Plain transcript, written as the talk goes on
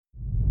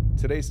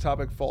Today's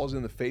topic falls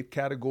in the faith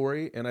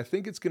category, and I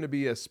think it's going to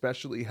be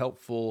especially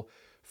helpful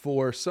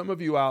for some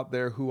of you out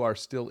there who are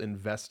still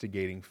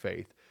investigating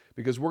faith,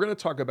 because we're going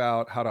to talk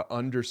about how to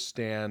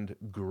understand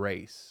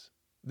grace.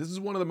 This is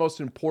one of the most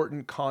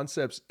important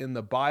concepts in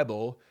the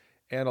Bible,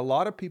 and a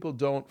lot of people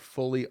don't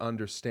fully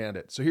understand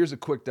it. So here's a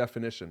quick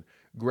definition.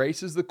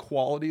 Grace is the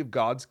quality of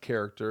God's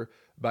character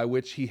by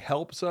which he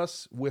helps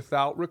us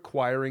without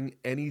requiring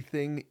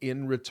anything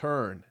in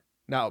return.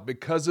 Now,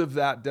 because of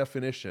that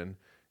definition,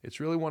 it's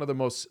really one of the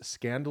most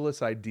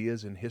scandalous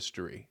ideas in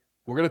history.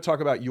 We're going to talk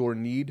about your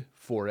need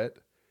for it,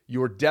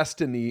 your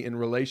destiny in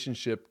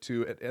relationship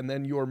to it, and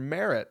then your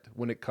merit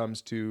when it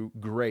comes to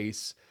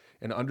grace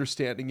and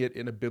understanding it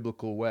in a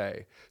biblical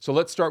way. So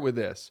let's start with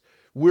this.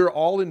 We're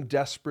all in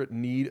desperate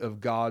need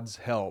of God's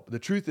help. The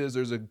truth is,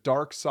 there's a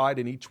dark side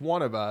in each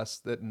one of us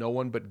that no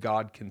one but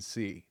God can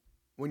see.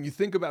 When you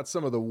think about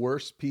some of the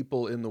worst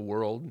people in the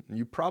world,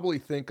 you probably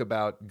think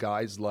about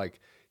guys like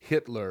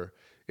Hitler.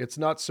 It's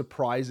not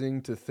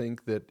surprising to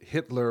think that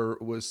Hitler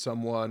was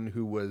someone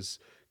who was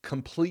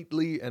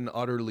completely and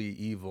utterly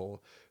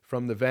evil.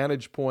 From the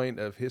vantage point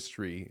of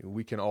history,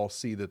 we can all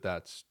see that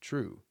that's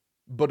true.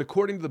 But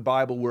according to the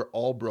Bible, we're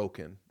all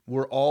broken.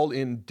 We're all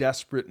in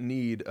desperate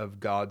need of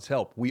God's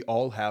help. We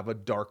all have a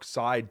dark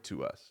side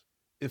to us.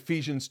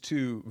 Ephesians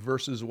 2,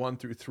 verses 1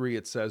 through 3,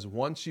 it says,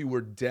 "Once you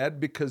were dead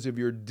because of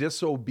your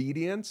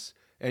disobedience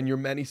and your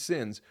many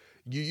sins.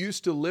 You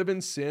used to live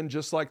in sin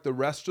just like the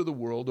rest of the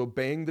world,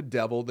 obeying the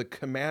devil, the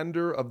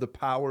commander of the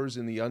powers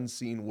in the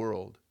unseen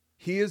world.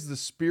 He is the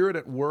spirit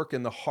at work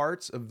in the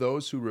hearts of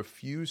those who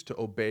refuse to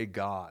obey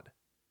God."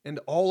 And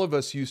all of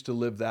us used to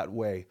live that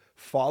way,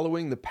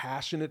 following the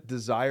passionate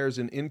desires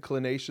and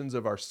inclinations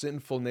of our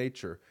sinful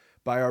nature.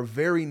 By our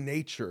very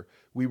nature,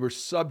 we were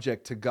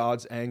subject to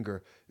God's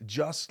anger,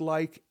 just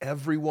like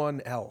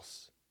everyone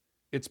else.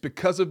 It's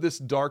because of this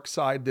dark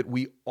side that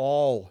we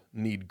all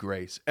need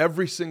grace,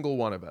 every single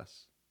one of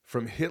us,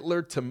 from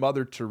Hitler to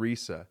Mother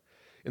Teresa.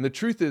 And the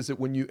truth is that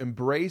when you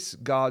embrace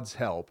God's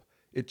help,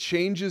 it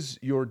changes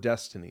your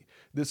destiny.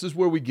 This is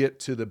where we get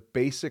to the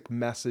basic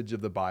message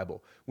of the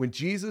Bible. When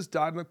Jesus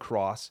died on the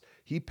cross,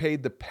 he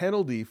paid the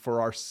penalty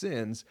for our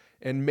sins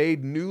and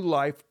made new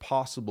life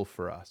possible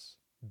for us.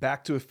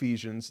 Back to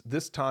Ephesians,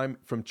 this time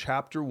from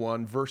chapter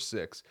 1, verse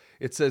 6.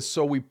 It says,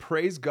 "So we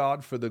praise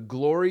God for the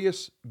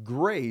glorious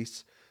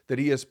grace that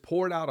he has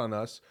poured out on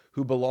us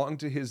who belong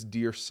to his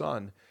dear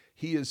Son.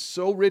 He is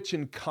so rich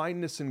in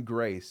kindness and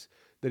grace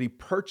that he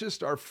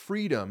purchased our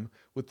freedom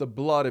with the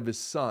blood of his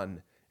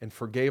Son and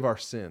forgave our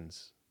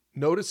sins."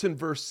 Notice in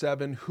verse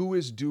 7 who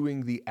is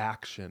doing the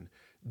action.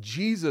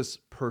 Jesus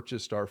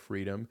purchased our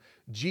freedom.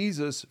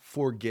 Jesus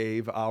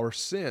forgave our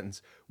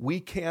sins. We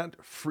can't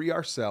free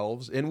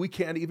ourselves, and we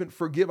can't even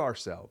forgive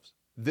ourselves.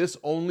 This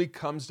only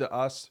comes to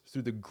us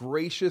through the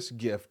gracious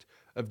gift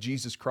of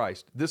Jesus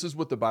Christ. This is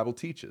what the Bible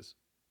teaches.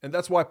 And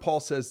that's why Paul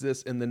says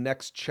this in the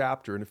next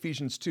chapter. In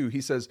Ephesians 2,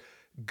 he says,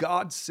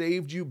 "God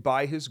saved you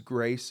by his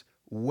grace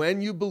when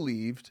you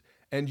believed,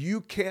 and you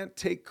can't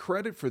take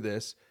credit for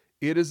this.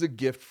 It is a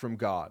gift from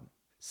God."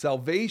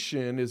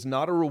 Salvation is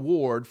not a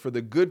reward for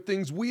the good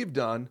things we've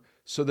done,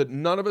 so that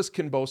none of us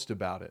can boast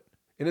about it.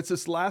 And it's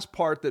this last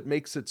part that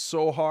makes it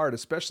so hard,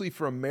 especially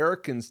for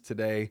Americans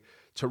today,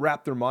 to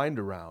wrap their mind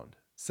around.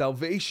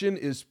 Salvation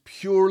is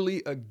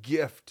purely a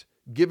gift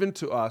given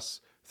to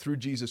us through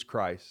Jesus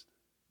Christ.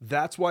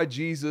 That's why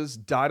Jesus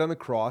died on the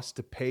cross,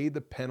 to pay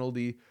the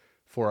penalty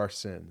for our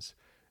sins.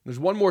 There's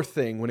one more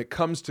thing when it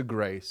comes to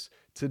grace.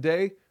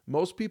 Today,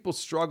 most people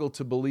struggle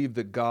to believe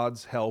that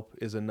God's help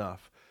is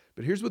enough.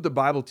 But here's what the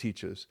Bible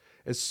teaches.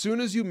 As soon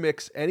as you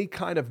mix any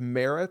kind of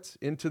merit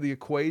into the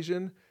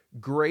equation,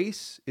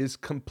 grace is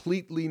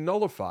completely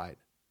nullified.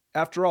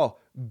 After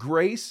all,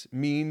 grace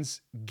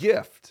means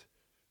gift.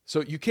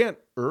 So you can't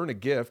earn a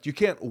gift. You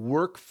can't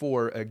work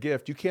for a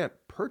gift. You can't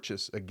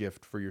purchase a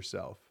gift for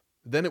yourself.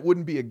 Then it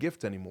wouldn't be a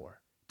gift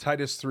anymore.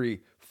 Titus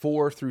 3,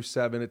 4 through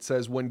 7, it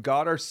says, "When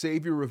God our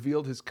Savior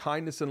revealed his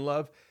kindness and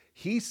love,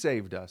 he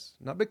saved us,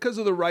 not because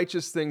of the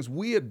righteous things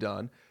we had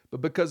done,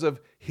 but because of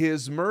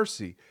his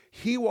mercy.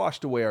 He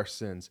washed away our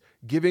sins,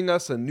 giving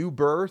us a new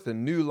birth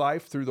and new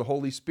life through the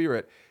Holy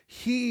Spirit.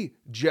 He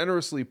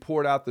generously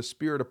poured out the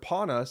Spirit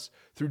upon us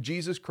through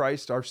Jesus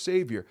Christ our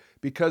Savior.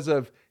 Because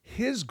of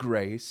his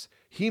grace,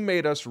 he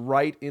made us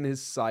right in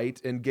his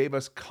sight and gave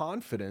us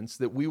confidence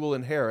that we will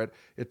inherit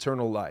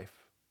eternal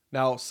life."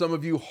 Now, some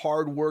of you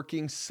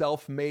hardworking,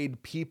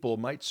 self-made people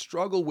might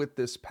struggle with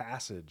this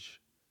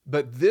passage,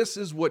 but this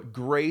is what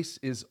grace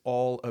is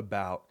all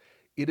about.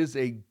 It is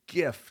a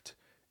gift,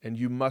 and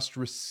you must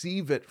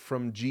receive it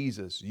from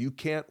Jesus. You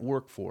can't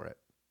work for it.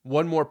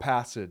 One more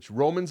passage,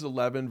 Romans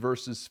 11,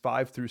 verses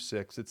 5 through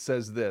 6. It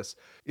says this,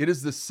 "It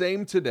is the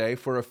same today,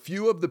 for a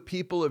few of the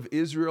people of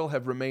Israel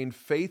have remained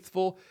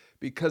faithful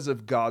because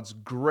of God's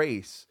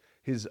grace,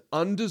 his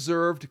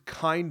undeserved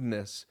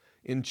kindness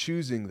in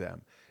choosing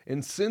them.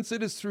 And since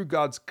it is through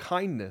God's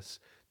kindness,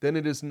 then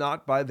it is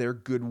not by their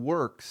good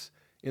works.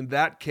 In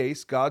that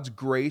case, God's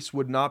grace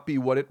would not be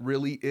what it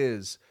really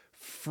is,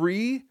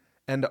 free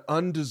and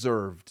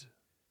undeserved."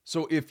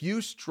 So if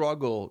you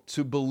struggle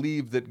to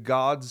believe that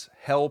God's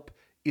help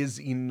is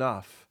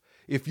enough,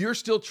 if you're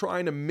still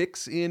trying to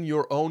mix in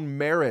your own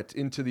merit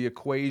into the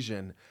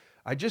equation,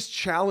 I just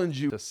challenge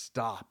you to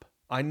stop.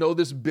 I know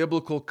this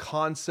biblical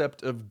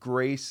concept of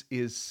grace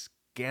is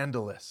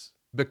scandalous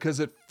because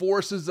it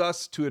forces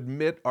us to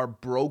admit our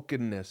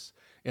brokenness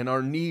and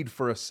our need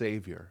for a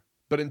Savior.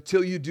 But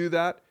until you do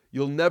that,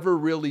 you'll never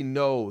really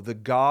know the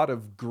God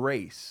of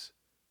grace,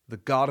 the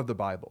God of the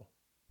Bible.